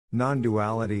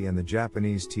Nonduality and the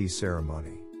Japanese tea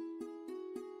ceremony.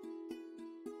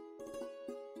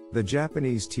 The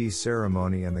Japanese tea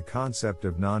ceremony and the concept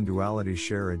of non-duality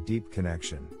share a deep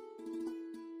connection,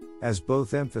 as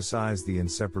both emphasize the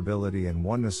inseparability and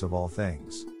oneness of all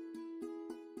things.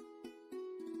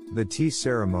 The tea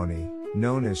ceremony,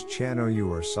 known as Chanoyu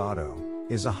or Sado,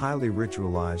 is a highly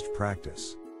ritualized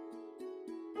practice,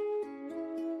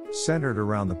 centered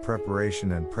around the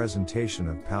preparation and presentation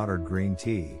of powdered green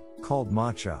tea, called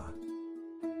matcha.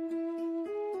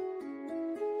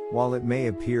 While it may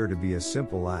appear to be a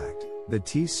simple act, the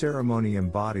tea ceremony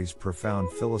embodies profound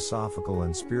philosophical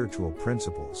and spiritual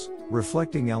principles,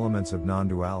 reflecting elements of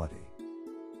non-duality.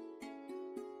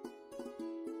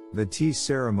 The tea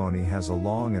ceremony has a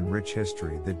long and rich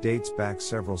history that dates back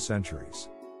several centuries,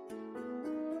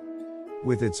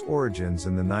 with its origins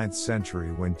in the 9th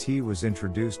century when tea was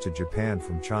introduced to Japan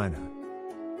from China.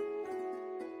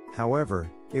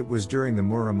 However, it was during the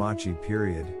Muromachi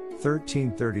period,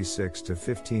 1336 to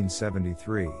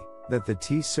 1573, that the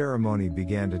tea ceremony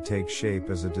began to take shape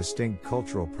as a distinct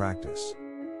cultural practice.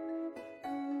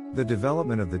 The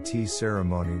development of the tea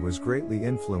ceremony was greatly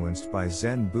influenced by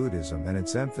Zen Buddhism and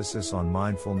its emphasis on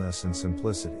mindfulness and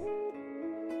simplicity.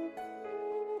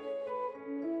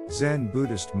 Zen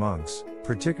Buddhist monks,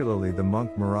 particularly the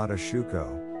monk Murata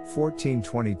Shuko,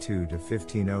 1422 to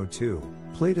 1502,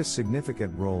 played a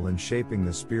significant role in shaping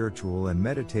the spiritual and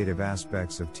meditative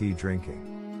aspects of tea drinking.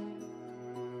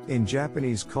 In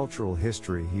Japanese cultural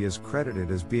history, he is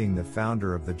credited as being the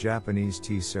founder of the Japanese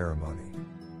tea ceremony.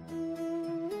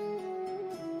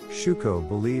 Shuko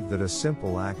believed that a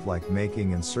simple act like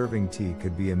making and serving tea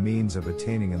could be a means of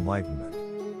attaining enlightenment.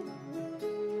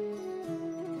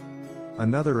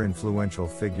 Another influential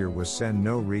figure was Sen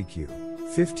no Rikyu,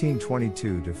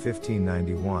 1522 to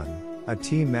 1591, a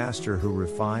tea master who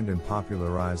refined and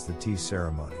popularized the tea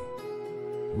ceremony.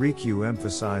 Rikyu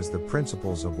emphasized the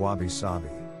principles of wabi-sabi,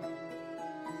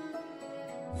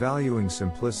 valuing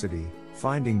simplicity,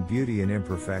 finding beauty in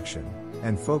imperfection,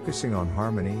 and focusing on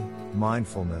harmony,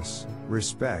 mindfulness,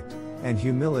 respect, and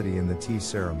humility in the tea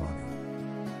ceremony.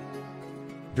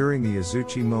 During the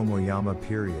Azuchi Momoyama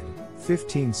period,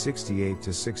 1568 to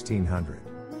 1600,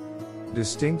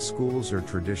 distinct schools or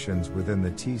traditions within the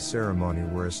tea ceremony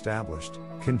were established,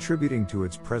 contributing to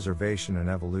its preservation and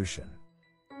evolution.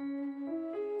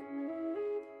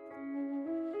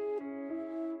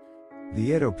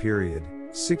 The Edo period,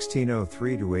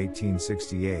 1603 to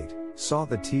 1868, saw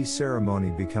the tea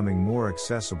ceremony becoming more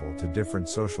accessible to different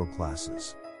social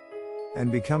classes,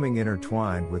 and becoming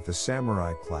intertwined with the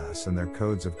samurai class and their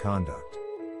codes of conduct.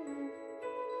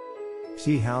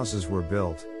 Tea houses were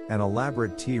built, and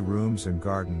elaborate tea rooms and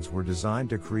gardens were designed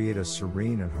to create a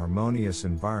serene and harmonious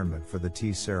environment for the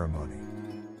tea ceremony.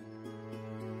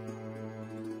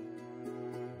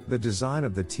 The design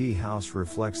of the tea house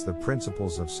reflects the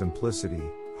principles of simplicity,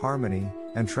 harmony,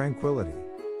 and tranquility.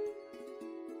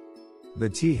 The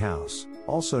tea house,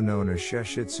 also known as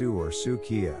sheshitsu or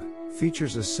sukiya,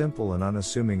 features a simple and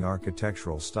unassuming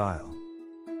architectural style,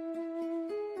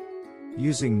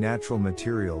 using natural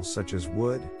materials such as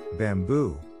wood,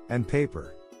 bamboo, and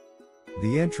paper.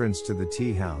 The entrance to the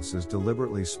tea house is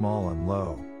deliberately small and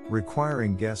low,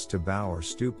 requiring guests to bow or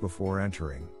stoop before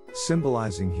entering,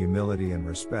 symbolizing humility and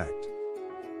respect.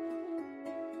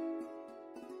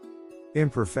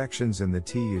 Imperfections in the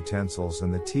tea utensils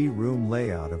and the tea room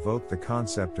layout evoke the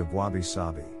concept of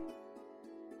wabi-sabi,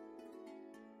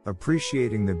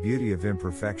 appreciating the beauty of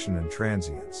imperfection and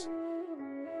transience.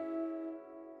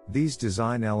 These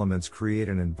design elements create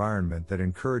an environment that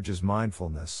encourages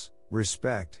mindfulness,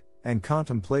 respect, and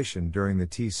contemplation during the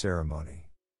tea ceremony.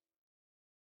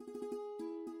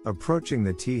 Approaching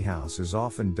the tea house is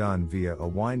often done via a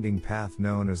winding path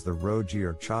known as the roji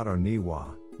or chado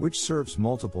niwa, which serves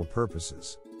multiple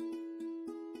purposes.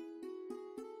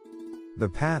 The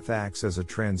path acts as a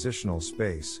transitional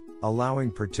space,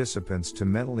 allowing participants to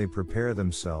mentally prepare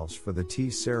themselves for the tea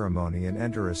ceremony and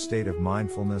enter a state of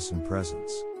mindfulness and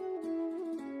presence.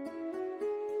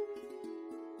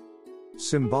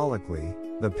 Symbolically,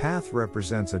 the path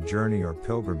represents a journey or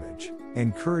pilgrimage,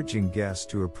 encouraging guests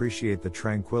to appreciate the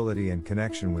tranquility and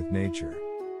connection with nature.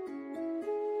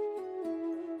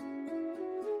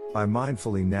 By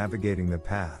mindfully navigating the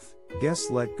path, guests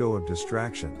let go of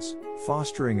distractions,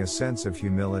 fostering a sense of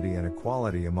humility and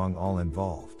equality among all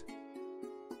involved,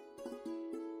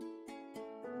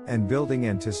 and building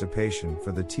anticipation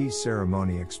for the tea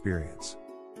ceremony experience.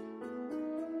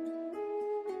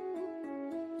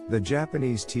 The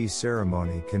Japanese tea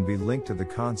ceremony can be linked to the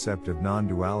concept of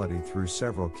non-duality through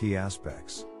several key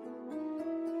aspects.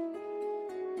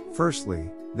 Firstly,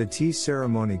 the tea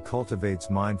ceremony cultivates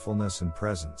mindfulness and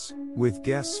presence, with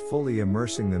guests fully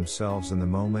immersing themselves in the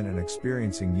moment and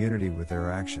experiencing unity with their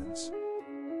actions.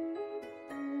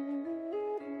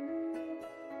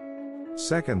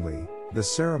 Secondly, the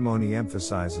ceremony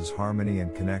emphasizes harmony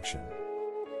and connection.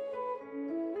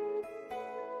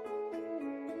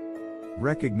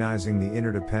 Recognizing the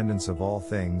interdependence of all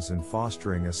things and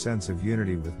fostering a sense of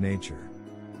unity with nature.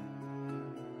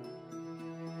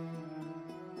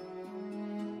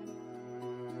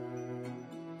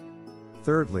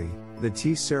 Thirdly, the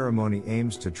tea ceremony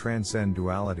aims to transcend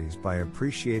dualities by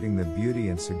appreciating the beauty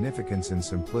and significance in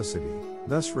simplicity,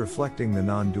 thus reflecting the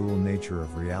non-dual nature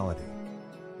of reality.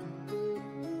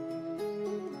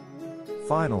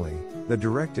 Finally, the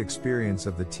direct experience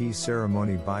of the tea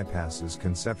ceremony bypasses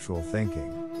conceptual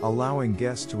thinking, allowing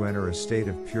guests to enter a state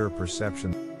of pure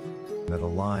perception that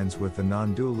aligns with the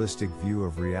non-dualistic view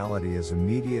of reality as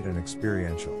immediate and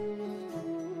experiential.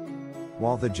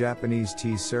 While the Japanese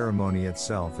tea ceremony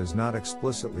itself is not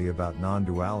explicitly about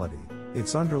non-duality,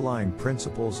 its underlying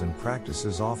principles and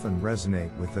practices often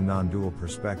resonate with the non-dual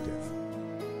perspective.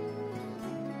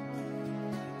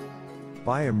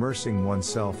 By immersing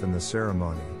oneself in the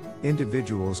ceremony,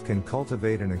 individuals can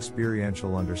cultivate an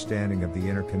experiential understanding of the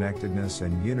interconnectedness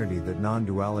and unity that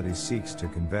non-duality seeks to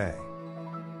convey.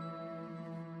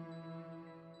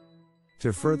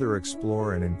 To further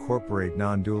explore and incorporate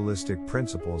non-dualistic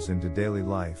principles into daily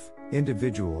life,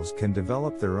 individuals can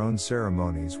develop their own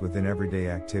ceremonies within everyday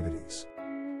activities.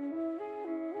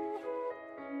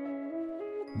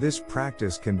 This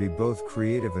practice can be both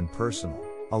creative and personal,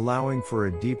 allowing for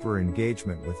a deeper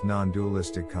engagement with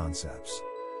non-dualistic concepts.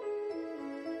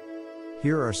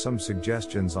 Here are some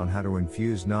suggestions on how to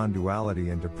infuse non-duality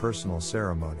into personal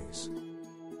ceremonies.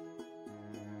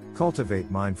 Cultivate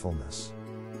mindfulness.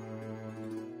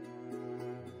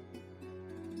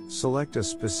 Select a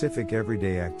specific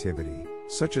everyday activity,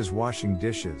 such as washing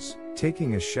dishes,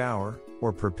 taking a shower,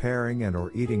 or preparing and/or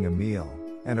eating a meal,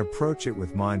 and approach it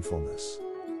with mindfulness.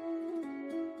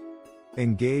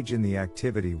 Engage in the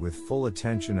activity with full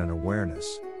attention and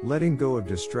awareness, letting go of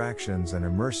distractions and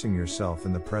immersing yourself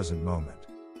in the present moment.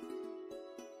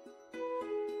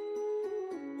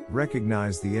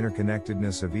 Recognize the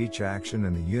interconnectedness of each action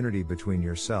and the unity between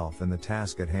yourself and the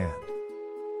task at hand.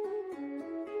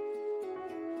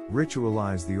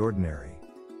 Ritualize the ordinary.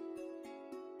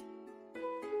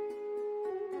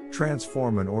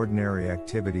 Transform an ordinary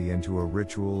activity into a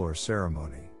ritual or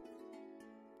ceremony.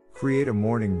 Create a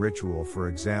morning ritual, for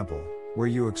example, where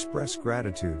you express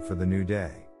gratitude for the new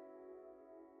day.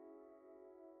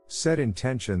 Set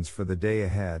intentions for the day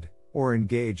ahead, or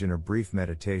engage in a brief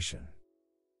meditation.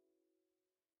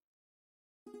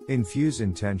 Infuse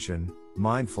intention,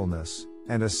 mindfulness,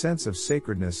 and a sense of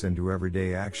sacredness into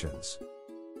everyday actions,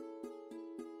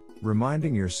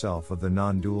 reminding yourself of the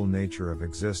non-dual nature of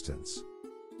existence.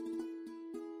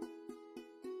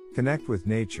 Connect with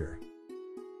nature.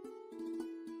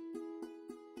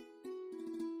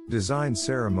 Design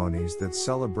ceremonies that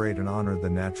celebrate and honor the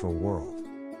natural world.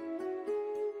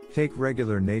 Take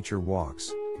regular nature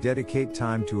walks, dedicate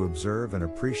time to observe and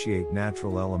appreciate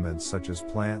natural elements such as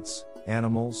plants,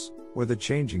 animals, or the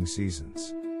changing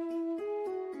seasons.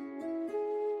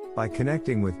 By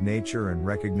connecting with nature and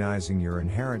recognizing your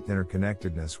inherent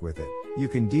interconnectedness with it, you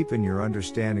can deepen your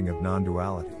understanding of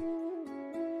non-duality.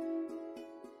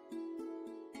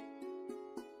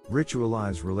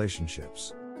 Ritualize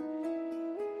relationships.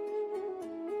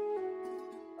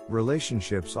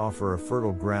 Relationships offer a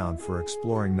fertile ground for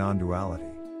exploring non-duality.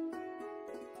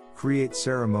 Create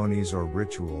ceremonies or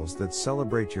rituals that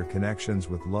celebrate your connections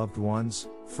with loved ones,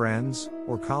 friends,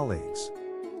 or colleagues.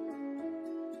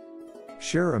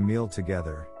 Share a meal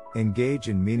together, engage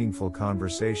in meaningful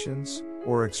conversations,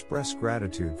 or express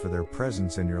gratitude for their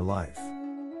presence in your life.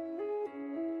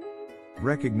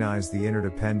 Recognize the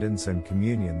interdependence and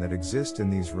communion that exist in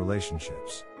these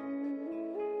relationships.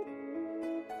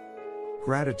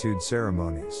 Gratitude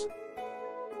ceremonies.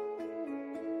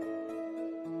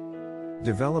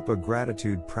 Develop a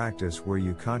gratitude practice where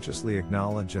you consciously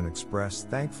acknowledge and express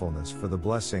thankfulness for the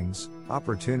blessings,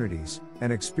 opportunities,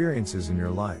 and experiences in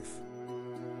your life.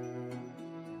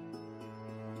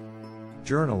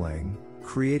 Journaling,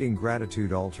 creating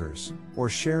gratitude altars, or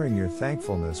sharing your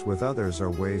thankfulness with others are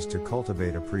ways to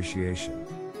cultivate appreciation.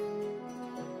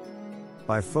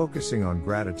 By focusing on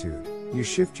gratitude, you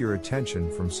shift your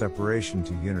attention from separation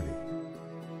to unity.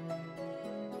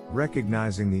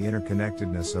 Recognizing the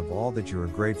interconnectedness of all that you are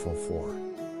grateful for.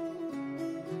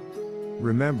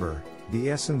 Remember, the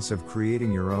essence of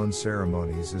creating your own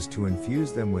ceremonies is to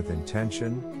infuse them with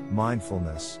intention,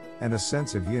 mindfulness, and a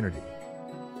sense of unity.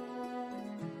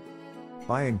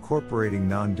 By incorporating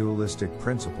non-dualistic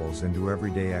principles into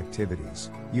everyday activities,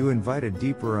 you invite a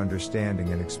deeper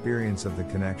understanding and experience of the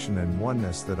connection and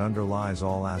oneness that underlies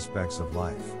all aspects of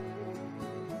life.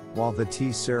 While the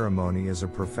tea ceremony is a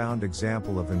profound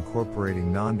example of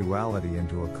incorporating non-duality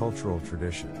into a cultural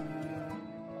tradition,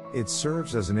 it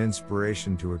serves as an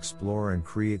inspiration to explore and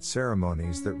create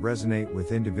ceremonies that resonate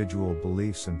with individual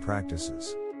beliefs and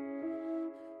practices.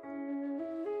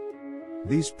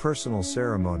 These personal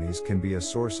ceremonies can be a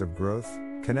source of growth,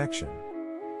 connection,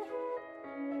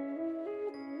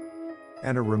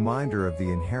 and a reminder of the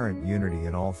inherent unity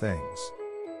in all things.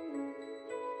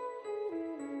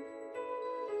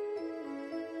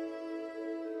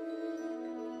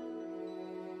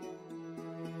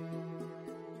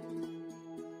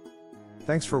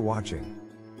 Thanks for watching.